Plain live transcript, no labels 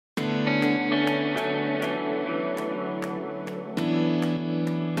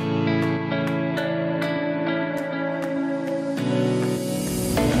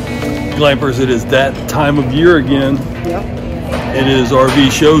Glampers, it is that time of year again. Yep. It is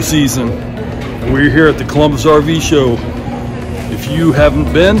RV show season. We're here at the Columbus RV show. If you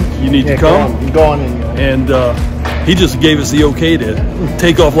haven't been, you need to come. Go on in. And he just gave us the okay to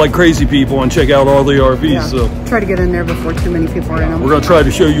take off like crazy people and check out all the RVs. Yeah. So Try to get in there before too many people are in them. we're going to try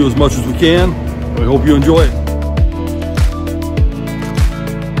to show you as much as we can. We hope you enjoy it.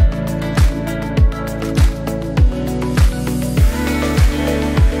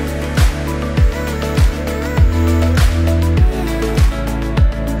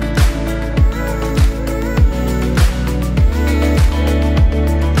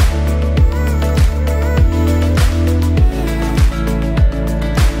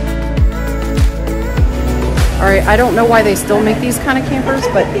 Alright, I don't know why they still make these kind of campers,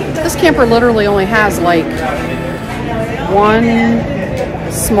 but this camper literally only has like one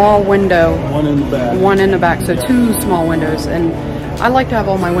small window. One in the back. One in the back, so two small windows. And I like to have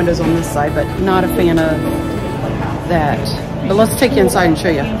all my windows on this side, but not a fan of that. But let's take you inside and show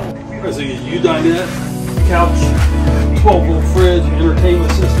you. There's a U-dinette, couch, 12-volt fridge,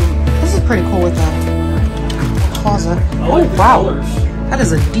 entertainment system. This is pretty cool with the closet. Like the wow. colors. That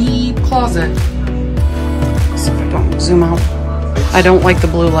is a deep closet. Don't zoom out. I don't like the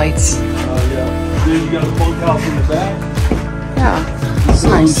blue lights. Yeah. Then you got a bunkhouse in the back. Yeah, that's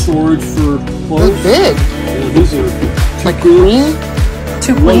nice. Storage for clothes. They're big. Yeah, these are Like queen?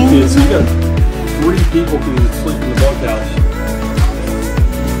 Two queens? So you got 3 people can sleep in the bunkhouse.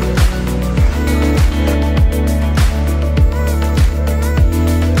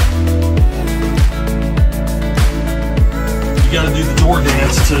 You got to do the door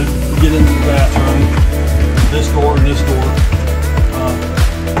dance to get into the bathroom. This door and this door.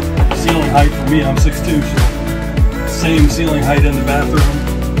 Ceiling height for me, I'm 6'2", so same ceiling height in the bathroom,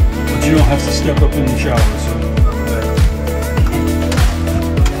 but you don't have to step up in the shower. So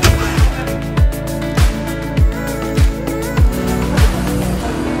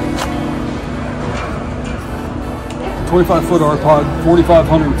 25-foot R-Pod,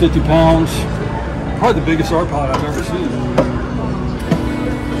 4,550 pounds. Probably the biggest R-Pod I've ever seen.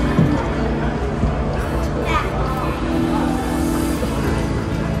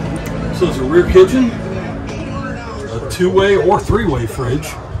 So it's a rear kitchen, a 2-way or 3-way fridge.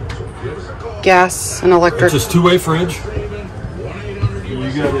 Gas and electric. It's just 2-way fridge.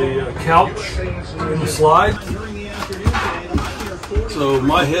 You got a couch in the slide. So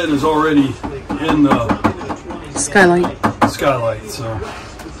my head is already in the skylight. Skylight, so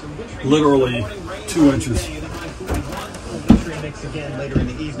literally 2 inches.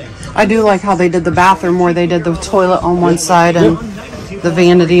 I do like how they did the bathroom where they did the toilet on one side and the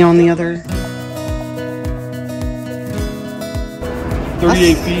vanity on the other.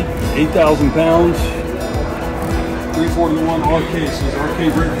 38 feet, 8,000 pounds, 341 cases,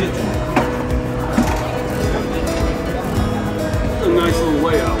 arcade rear kitchen. It's a nice little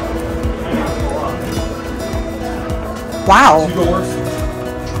layout. Wow. 2 doors.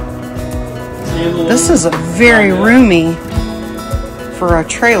 This is very roomy. For a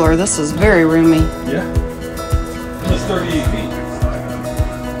trailer, this is very roomy. Yeah. That's 38 feet.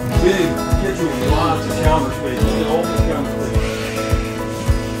 Big kitchen with lots of counter space.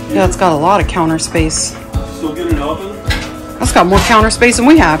 Yeah, it's got a lot of counter space. Still get an oven? That's got more counter space than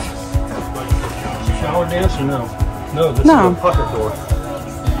we have. Shower dance or no? No, this No. is a pocket door.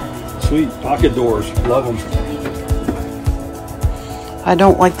 Sweet, pocket doors. Love them. I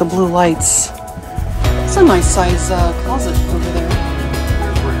don't like the blue lights. It's a nice size closet over there.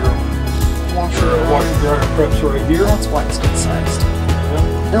 Here's where your Washer. washer dryer preps right here. That's why it's good sized.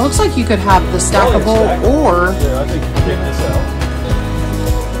 It looks like you could have the stackable Stackable. or Yeah, I think you can take this out.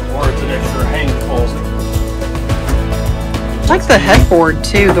 Or it's an extra hang closet. I like the headboard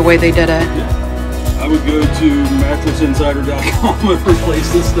too, the way they did it. Yeah. I would go to mattressinsider.com and replace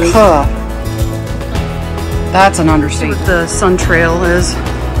this thing. Huh. That's an understatement. What the sun trail is,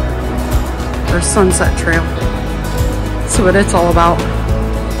 or sunset trail. See what it's all about.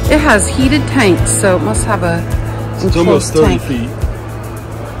 It has heated tanks, so it must have a It's almost 30 tank. feet.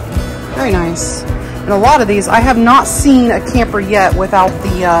 Very nice. And a lot of these, I have not seen a camper yet without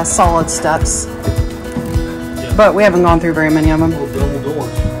the solid steps. Yeah. But we haven't gone through very many of them. Oh, double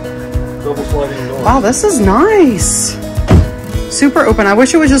doors. Double sliding doors. Wow, this is nice. Super open. I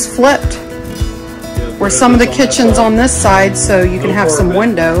wish it was just flipped. Yeah, Where some of the kitchen's on this side, so you can have some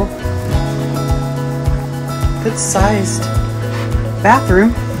window. Good sized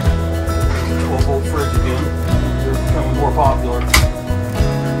bathroom. 12-volt fridge again. They're becoming more popular. We're going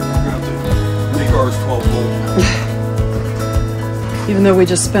to have to make ours 12-volt. Even though we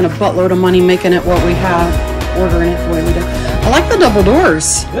just spent a buttload of money making it what we have, ordering it the way we did. I like the double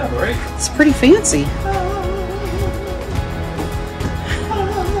doors. Yeah, right. It's pretty fancy.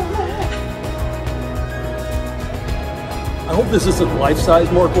 I hope this isn't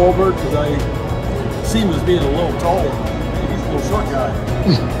life-size Mark Wahlberg, because I see him as being a little tall. Maybe he's a little short guy.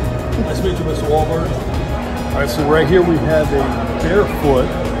 Nice to meet you, Mr. Wahlberg. All right, so right here we have a Barefoot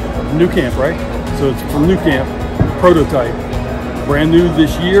New Camp, right? So it's from New Camp, prototype. Brand new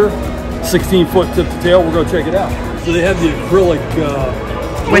this year, 16-foot tip to tail. We're going to check it out. So they have the acrylic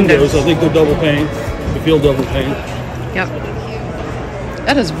windows. I think they're double pane. They feel double pane. Yep.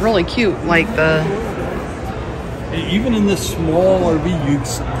 That is really cute. Like the... Even in this small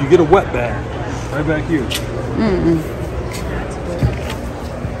RV, you get a wet bag right back here.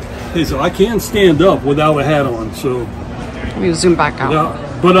 Okay, so I can stand up without a hat on. So let me zoom back out.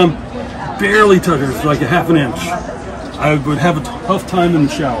 But I'm barely touching. It's like a half an inch. I would have a tough time in the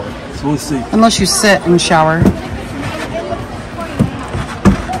shower. So let's see. Unless you sit and shower.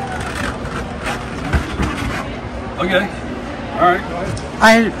 Okay. All right.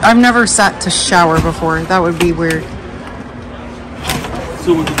 I've never sat to shower before. That would be weird.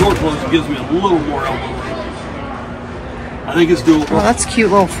 So with the door closed, it gives me a little more elbow room. I think it's doable. Oh, that's a cute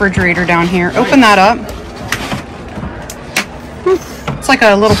little refrigerator down here. Open that up. It's like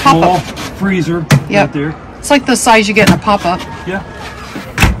a little pop-up. Freezer right there. It's like the size you get in a pop-up. Yeah.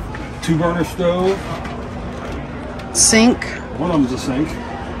 2-burner stove. Sink. One of them's a sink.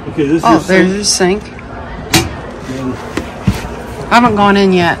 Okay, this is there's a sink. I haven't gone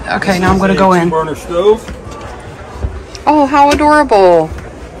in yet. Okay, now I'm going to go in. 2-burner stove. Oh, how adorable.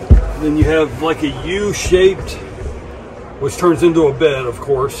 Then you have like a U-shaped, which turns into a bed, of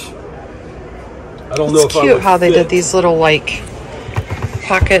course. I don't know if I would fit. It's cute how they did these little like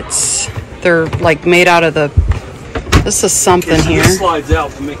pockets. They're like made out of the... This is something here. This slides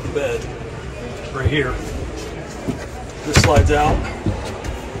out to make the bed. Right here. This slides out.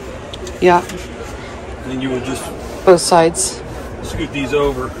 Yeah. And then you would just... Both sides. Scoot these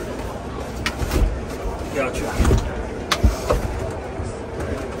over. Gotcha.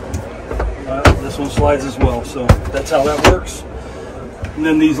 This one slides as well, so that's how that works. And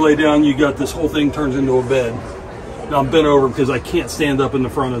then these lay down, you got this whole thing turns into a bed. Now I'm bent over because I can't stand up in the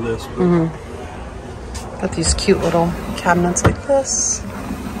front of this. Got these cute little cabinets like this.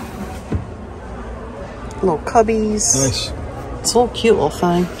 Little cubbies. Nice. It's a little cute little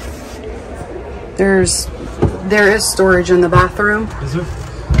thing. There is storage in the bathroom. Is there?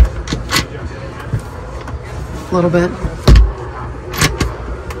 A little bit.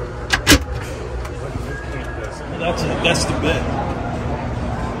 That's the bed.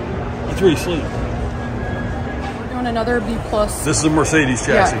 That's where you sleep. We're doing another B+. This is a Mercedes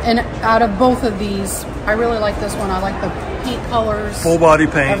chassis. Yeah, and out of both of these, I really like this one. I like the paint colors. Full body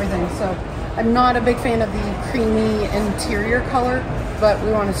paint. Everything. So I'm not a big fan of the creamy interior color, but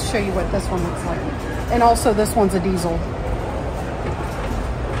we wanted to show you what this one looks like. And also this one's a diesel.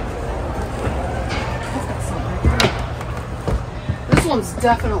 This one's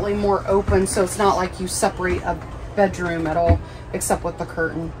definitely more open, so it's not like you separate a bedroom at all, except with the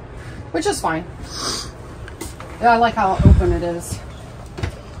curtain, which is fine. Yeah, I like how open it is.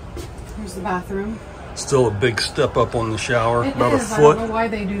 Here's the bathroom. Still a big step up on the shower. About a foot. I don't know why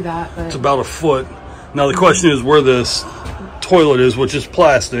they do that, but... It's about a foot. Now the question is where this toilet is, which is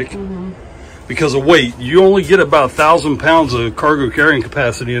plastic. Because of weight. You only get about 1,000 pounds of cargo carrying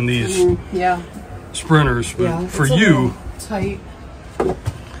capacity in these Sprinters. But yeah, for you, tight.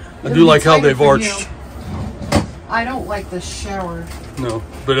 I do like how they've arched. I don't like the shower. No,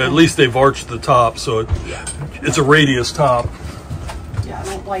 but at least they've arched the top, so it's a radius top. Yeah, I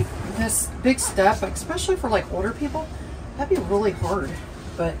don't like this big step, especially for like older people. That'd be really hard.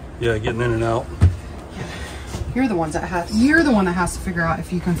 But yeah, getting in and out. You're the one that has to figure out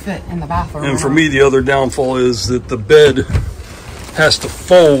if you can fit in the bathroom. And for me, the other downfall is that the bed has to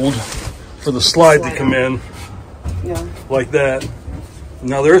fold for the slide to come in. Yeah. Like that.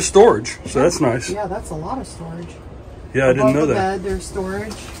 Now there's storage, so that's nice. Yeah, that's a lot of storage. Yeah, I didn't know that. Bed, there's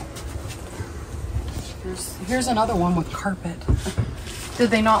storage. Here's another one with carpet. Did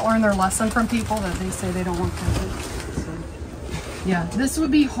they not learn their lesson from people that they say they don't want carpet? So, yeah, this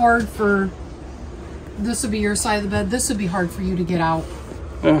would be hard for... This would be your side of the bed. This would be hard for you to get out.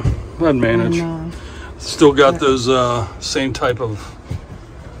 Yeah, I'd manage. And, still got those same type of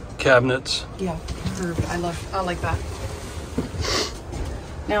cabinets. Yeah, I like that.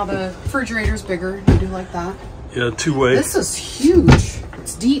 Now the refrigerator's bigger. You do like that? Yeah, two-way. This is huge.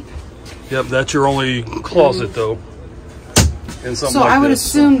 It's deep. Yep, that's your only closet though. And something so like I would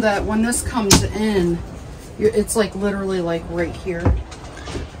assume that when this comes in, it's like literally like right here.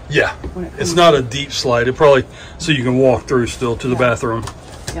 Yeah, it's not a deep slide. It probably, so you can walk through still to the bathroom.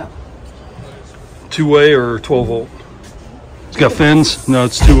 Yeah. 2-way or 12 volt? It's got fins? No,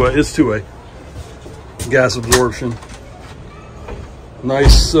 it's 2-way. It's 2-way. Gas absorption.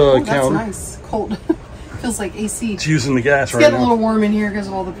 Nice That's counter. nice. Cold. Feels like AC. It's using the gas It's right getting now. a little warm in here because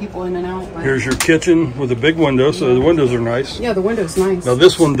of all the people in and out. But Here's your kitchen with a big window, so the windows are nice. yeah, the window's nice. Now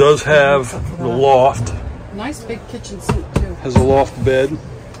this one does have the loft. Nice big kitchen sink too. Has a loft bed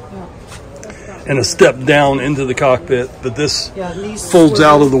Yeah. and a step down into the cockpit, but this Yeah, these folds swivel.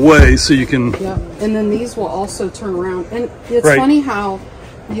 out of the way so you can. Yeah, and then these will also turn around. And it's Right. funny how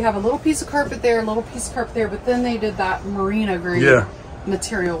you have a little piece of carpet there, a little piece of carpet there, but then they did that marina green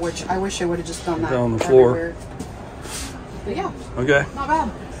material, which I wish I would have just done that Down the floor. everywhere. But yeah, Okay. not bad.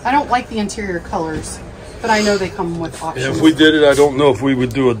 I don't like the interior colors, but I know they come with options. If we did it, I don't know if we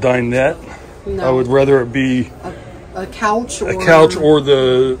would do a dinette. No. I would rather it be a couch or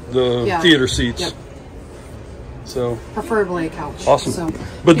the Yeah. theater seats. Yep. So preferably a couch. awesome. So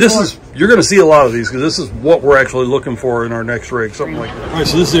But this people is, you're going to see a lot of these because this is what we're actually looking for in our next rig, something like that. All right,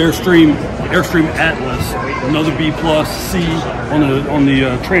 so this is Airstream Atlas, another B plus C on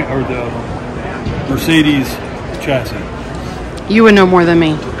the Mercedes chassis. you would know more than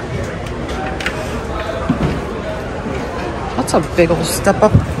me. That's a big old step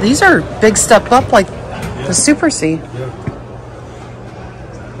up. These are big step up like the Super C. Yeah.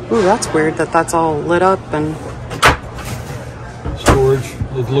 Ooh, that's weird that that's all lit up and Storage.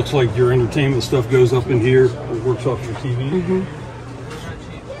 It looks like your entertainment stuff goes up in here. It works off your TV.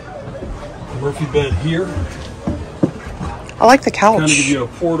 Murphy bed here. I like the Kind of couch. give you a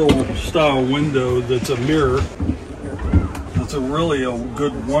portal style window that's a mirror. That's really a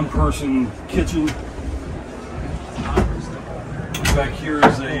good one-person kitchen. Back here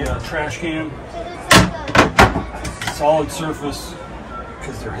is a trash can. Solid surface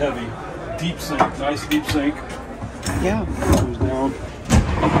because they're heavy. Deep sink, nice deep sink. Yeah. Goes down.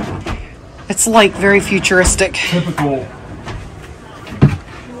 It's like very futuristic. Typical.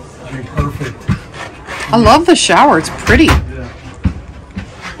 Perfect. I love the shower. It's pretty. Yeah.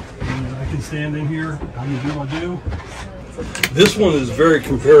 And I can stand in here. I can do what I do. This one is very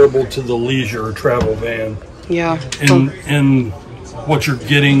comparable to the leisure or travel van Yeah. in what you're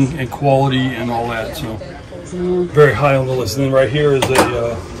getting and quality and all that. So very high on the list. And then right here is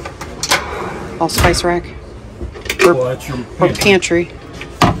a All spice rack. well, that's your Or pantry.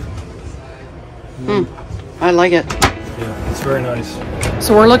 I like it. Yeah, it's very nice.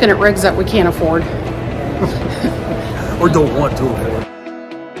 So we're looking at rigs that we can't afford. Or don't want to afford.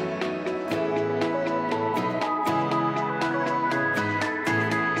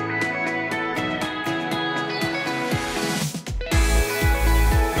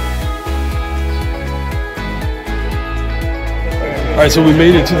 All right, so we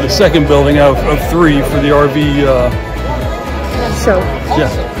made it to the second building out of 3 for the RV. So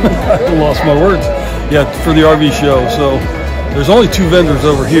Yeah, I lost my words. Yeah, for the RV show. So there's only 2 vendors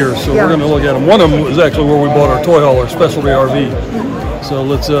over here, so we're going to look at them. One of them is actually where we bought our toy hauler, Specialty RV. So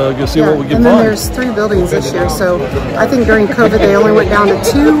let's go see what we can and then find. there's 3 buildings this year. So I think during COVID they only went down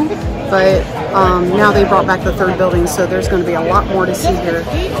to 2, but now they brought back the 3rd building. So there's going to be a lot more to see here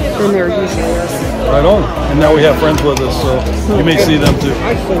than there usually is. Right on. And now we have friends with us, so you may see them too.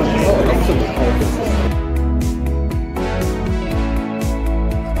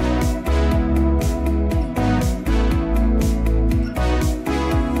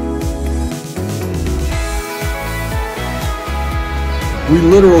 We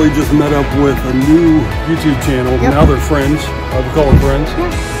literally just met up with a new YouTube channel. Yep. Now they're friends. We call them friends.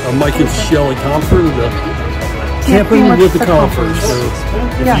 Mike and Shelly Comfort, Camping with the Comforts. So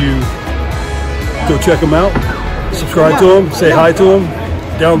if you go check them out, subscribe to them, say hi to them.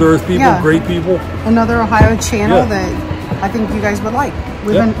 Down to earth people, great people. Another Ohio channel that I think you guys would like.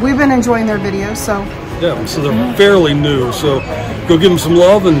 We've been enjoying their videos, so Yeah, so they're fairly new. So go give them some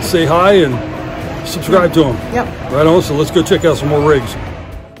love and say hi and subscribe to them. Yep. Right on. So let's go check out some more rigs.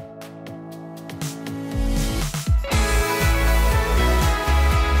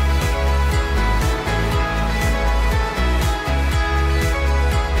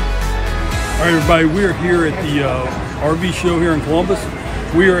 All right, everybody, we're here at the RV show here in Columbus.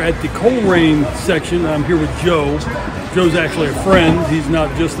 We are at the Coleraine section. I'm here with Joe. Joe's actually a friend. He's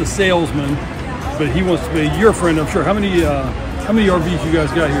not just a salesman, but he wants to be your friend, I'm sure. How many RVs you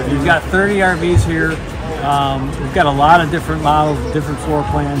guys got here? We've got 30 RVs here. We've got a lot of different models, different floor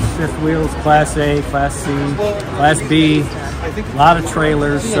plans, fifth wheels, Class A, Class C, Class B, a lot of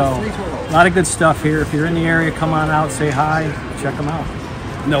trailers, so a lot of good stuff here. If you're in the area, come on out, say hi, check them out.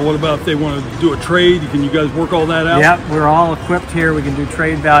 Now, what about if they want to do a trade? Can you guys work all that out? Yep, we're all equipped here. We can do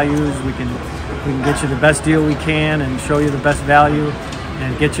trade values. We can get you the best deal we can and show you the best value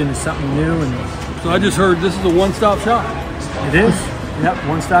and get you into something new. And So I just heard this is a one-stop shop. it is. Yep,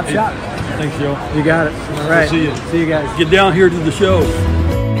 one-stop shop. Thanks, Joe. You got it. All right. See you. See you guys. Get down here to the show.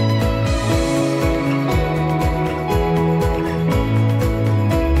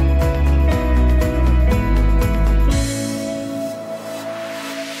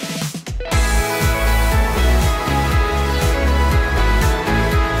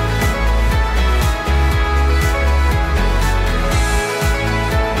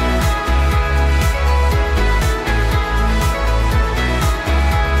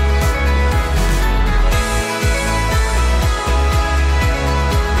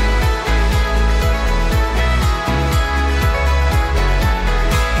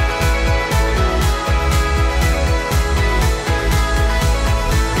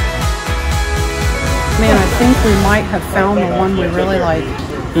 Man, I think we might have found the one we really like.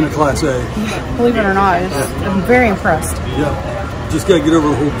 In a Class A. Believe it or not, I'm very impressed. Yeah. Just got to get over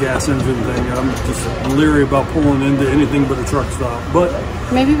the whole gas engine thing. I'm just leery about pulling into anything but a truck stop. But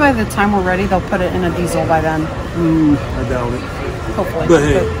Maybe by the time we're ready, they'll put it in a diesel by then. I doubt it. Hopefully. But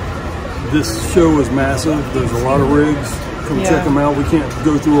hey, this show is massive. There's a lot of rigs. Come Yeah. check them out. We can't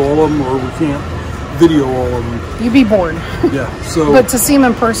go through all of them, or we can't video all of them. You'd be bored. Yeah. So But to see them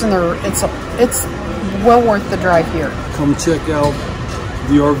in person, it's well worth the drive here. come check out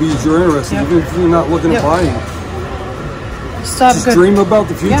the RVs you're interested in. Yep. Even if you're not looking Yep. at buying. Still have Just good. dream about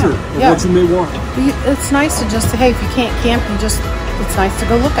the future of yeah. what you may want. It's nice to just, hey, if you can't camp, it's nice to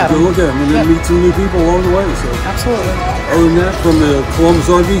go look at Go them. look at them and then Yep. meet some new people along the way. So Absolutely. other than that, from the Columbus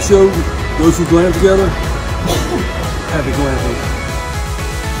RV Show, those who glam together, happy glamping.